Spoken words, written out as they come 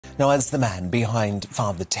Now, as the man behind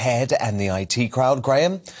Father Ted and the IT crowd,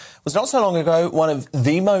 Graham was not so long ago one of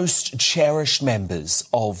the most cherished members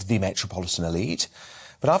of the metropolitan elite.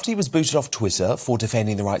 But after he was booted off Twitter for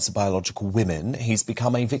defending the rights of biological women, he's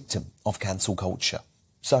become a victim of cancel culture.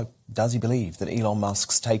 So, does he believe that Elon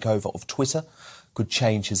Musk's takeover of Twitter could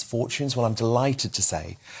change his fortunes? Well, I'm delighted to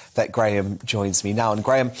say that Graham joins me now. And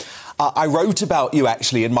Graham, I wrote about you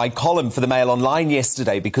actually in my column for the Mail Online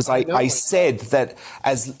yesterday because I said that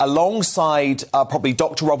as alongside probably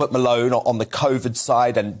Dr. Robert Malone on the COVID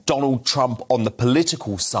side and Donald Trump on the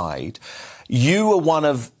political side, you were one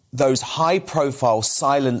of those high-profile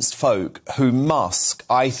silenced folk who Musk,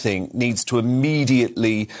 I think, needs to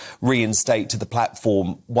immediately reinstate to the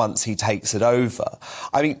platform once he takes it over.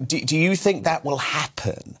 I mean, do you think that will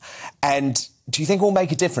happen? And do you think it will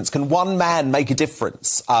make a difference? Can one man make a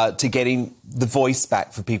difference to getting the voice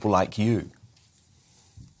back for people like you?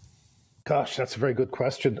 Gosh, that's a very good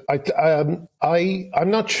question. I'm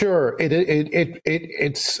not sure.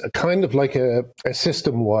 It's kind of like a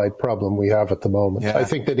system-wide problem we have at the moment. Yeah. I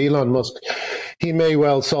think that Elon Musk, he may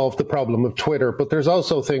well solve the problem of Twitter, but there's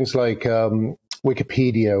also things like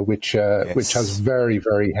Wikipedia, which has very,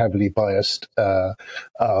 very heavily biased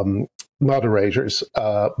moderators.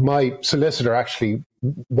 My solicitor actually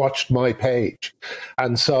watched my page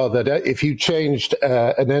and saw that if you changed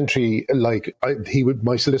an entry, like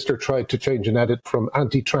my solicitor tried to change an edit from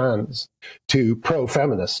anti-trans to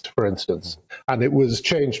pro-feminist, for instance, and it was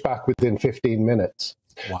changed back within 15 minutes.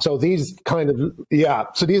 Wow. So these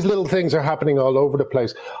so these little things are happening all over the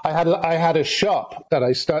place. I had a shop that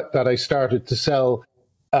I started to sell.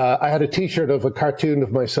 I had a T-shirt of a cartoon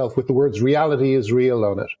of myself with the words "reality is real"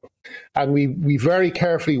 on it. And we very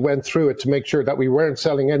carefully went through it to make sure that we weren't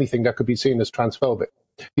selling anything that could be seen as transphobic.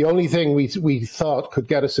 The only thing we thought could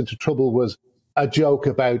get us into trouble was a joke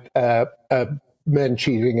about men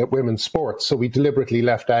cheating at women's sports. So we deliberately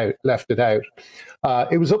left it out.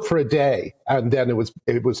 It was up for a day, and then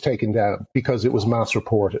it was taken down because it was mass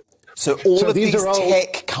reported. So all of these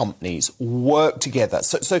tech companies work together.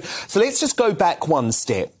 So let's just go back one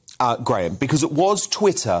step, Graham, because it was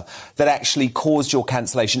Twitter that actually caused your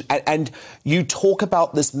cancellation. And you talk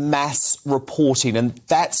about this mass reporting, and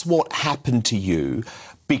that's what happened to you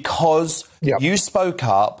because you spoke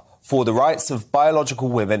up for the rights of biological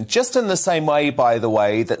women, just in the same way, by the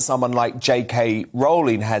way, that someone like J.K.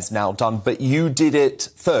 Rowling has now done, but you did it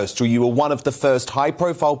first, or you were one of the first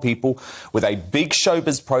high-profile people with a big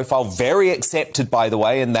showbiz profile, very accepted, by the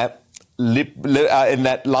way, in that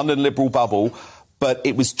London liberal bubble, but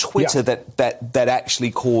it was Twitter that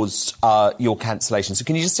actually caused your cancellation. So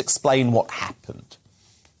can you just explain what happened?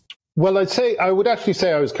 Well, I would actually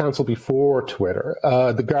say I was cancelled before Twitter.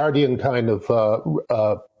 The Guardian kind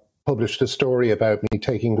of published a story about me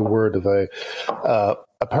taking the word of a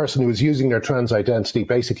person who was using their trans identity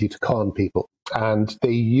basically to con people. And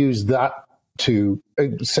they used that to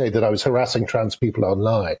say that I was harassing trans people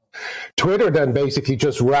online. Twitter then basically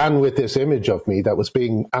just ran with this image of me that was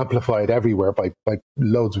being amplified everywhere by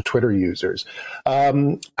loads of Twitter users,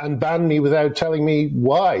 and banned me without telling me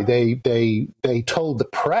why. They told the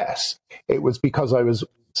press it was because I was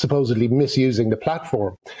supposedly misusing the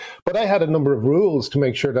platform. But I had a number of rules to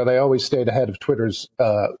make sure that I always stayed ahead of Twitter's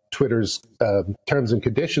terms and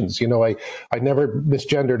conditions. You know, I never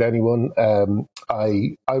misgendered anyone.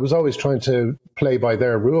 I was always trying to play by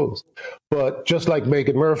their rules. But just like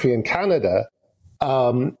Meghan Murphy in Canada,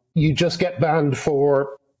 you just get banned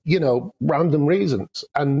for, random reasons.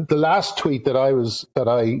 And the last tweet that I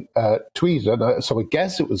tweeted, so I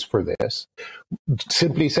guess it was for this,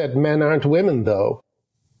 simply said, "Men aren't women, though."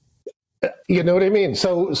 You know what I mean?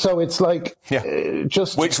 So it's like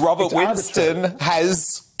which Robert Winston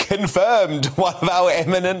has confirmed, one of our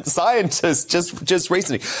eminent scientists, just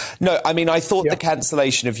recently. No, I mean, I thought the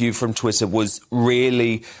cancellation of you from Twitter was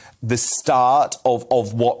really the start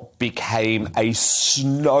of what became a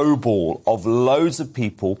snowball of loads of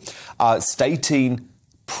people stating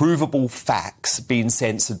provable facts being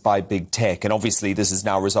censored by big tech. And obviously this has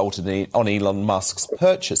now resulted on Elon Musk's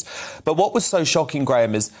purchase. But what was so shocking,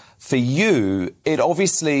 Graham, is for you, it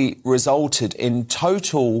obviously resulted in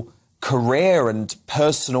total career and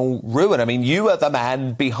personal ruin. I mean, you are the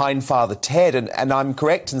man behind Father Ted, and I'm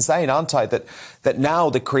correct in saying, aren't I, that now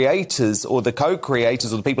the creators or the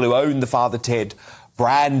co-creators or the people who own the Father Ted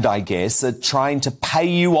brand, I guess, are trying to pay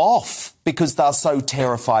you off because they're so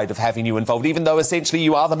terrified of having you involved, even though essentially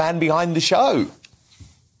you are the man behind the show.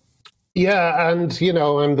 Yeah, and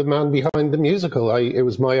I'm the man behind the musical. It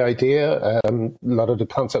was my idea. A lot of the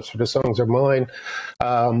concepts for the songs are mine.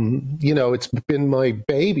 It's been my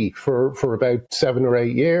baby for about 7 or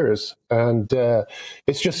 8 years, and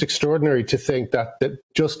it's just extraordinary to think that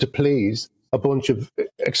just to please a bunch of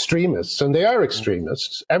extremists, and they are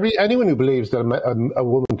extremists. Anyone who believes that a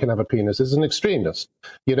woman can have a penis is an extremist,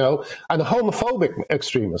 and a homophobic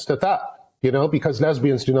extremist at that, because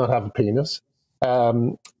lesbians do not have a penis.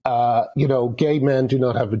 Gay men do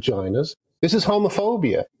not have vaginas. This is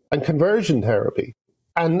homophobia and conversion therapy.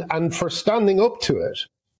 And for standing up to it,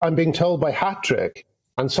 I'm being told by Hat Trick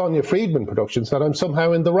and Sonia Friedman Productions that I'm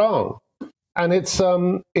somehow in the wrong. And it's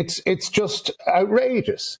just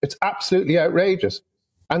outrageous. It's absolutely outrageous.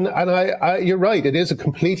 And you're right. It is a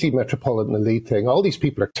completely metropolitan elite thing. All these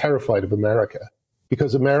people are terrified of America,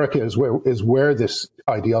 because America is where this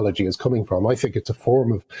ideology is coming from. I think it's a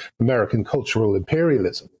form of American cultural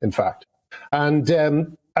imperialism, in fact. And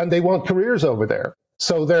they want careers over there.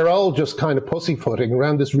 So they're all just kind of pussyfooting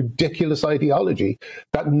around this ridiculous ideology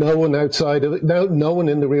that no one outside of it, no one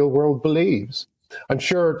in the real world believes. I'm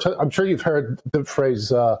sure you've heard the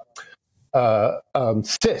phrase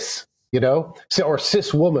cis, or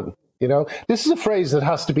cis woman. This is a phrase that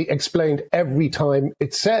has to be explained every time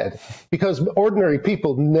it's said, because ordinary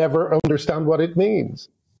people never understand what it means,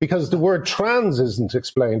 because the word trans isn't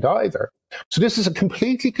explained either. So this is a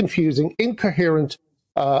completely confusing, incoherent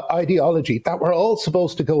ideology that we're all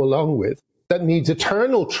supposed to go along with, that needs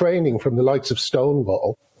eternal training from the likes of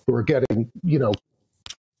Stonewall, who are getting,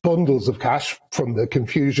 bundles of cash from the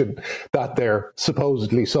confusion that they're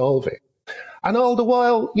supposedly solving. And all the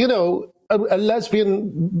while, a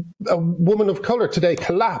lesbian, a woman of color today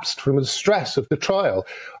collapsed from the stress of the trial,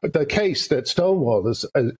 the case that Stonewall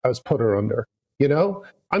has put her under,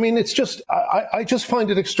 I mean, it's just, I just find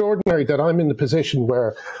it extraordinary that I'm in the position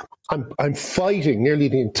where I'm fighting nearly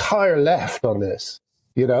the entire left on this,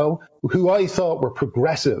 who I thought were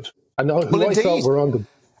progressive and who I thought were on the...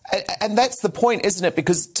 And that's the point, isn't it?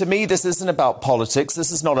 Because to me, this isn't about politics.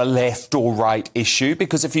 This is not a left or right issue.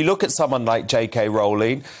 Because if you look at someone like J.K.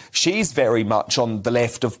 Rowling, she's very much on the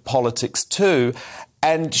left of politics too.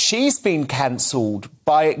 And she's been cancelled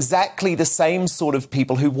by exactly the same sort of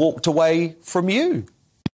people who walked away from you.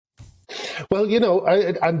 Well,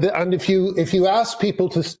 and if you ask people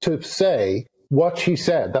to say what she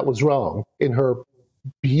said that was wrong in her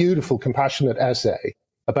beautiful, compassionate essay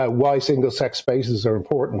about why single-sex spaces are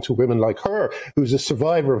important to women like her, who's a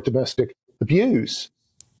survivor of domestic abuse,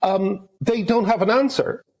 they don't have an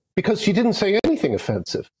answer, because she didn't say anything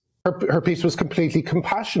offensive. Her piece was completely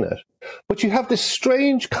compassionate. But you have this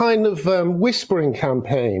strange kind of whispering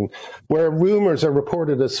campaign where rumors are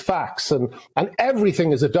reported as facts, and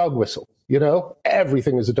everything is a dog whistle,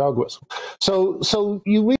 everything is a dog whistle. So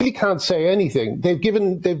you really can't say anything. They've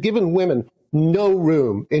given women no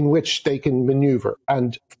room in which they can maneuver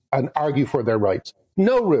and argue for their rights.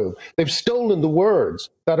 No room. They've stolen the words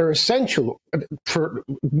that are essential for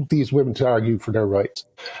these women to argue for their rights.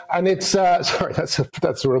 And it's sorry, that's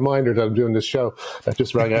a reminder that I'm doing this show that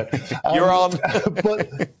just rang out. You're on.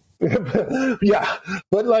 Yeah,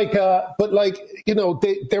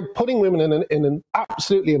 they're putting women in an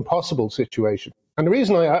absolutely impossible situation. And the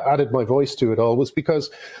reason I added my voice to it all was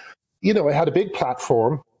because, I had a big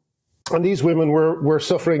platform. And these women were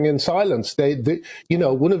suffering in silence.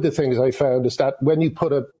 One of the things I found is that when you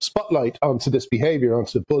put a spotlight onto this behavior,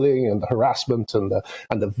 onto the bullying and the harassment and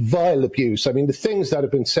the vile abuse, I mean, the things that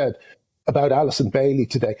have been said about Alison Bailey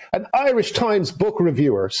today. An Irish Times book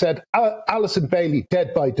reviewer said, Alison Bailey,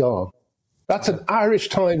 dead by dawn. That's an Irish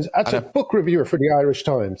Times, that's a book reviewer for the Irish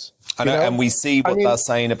Times. I know, and we see what they're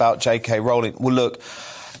saying about J.K. Rowling. Well, look,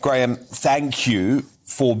 Graham, thank you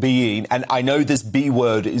for being, and I know this B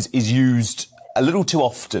word is used a little too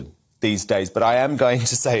often these days, but I am going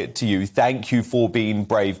to say it to you. Thank you for being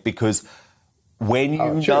brave, because when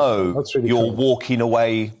you're walking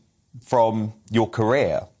away from your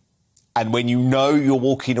career, and when you're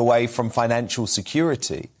walking away from financial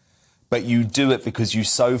security, but you do it because you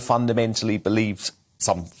so fundamentally believe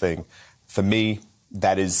something, for me,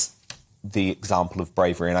 that is the example of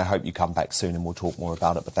bravery. And I hope you come back soon and we'll talk more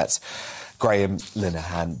about it. But that's Graham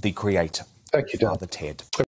Linehan, the creator. Thank you, Dan. Father Ted.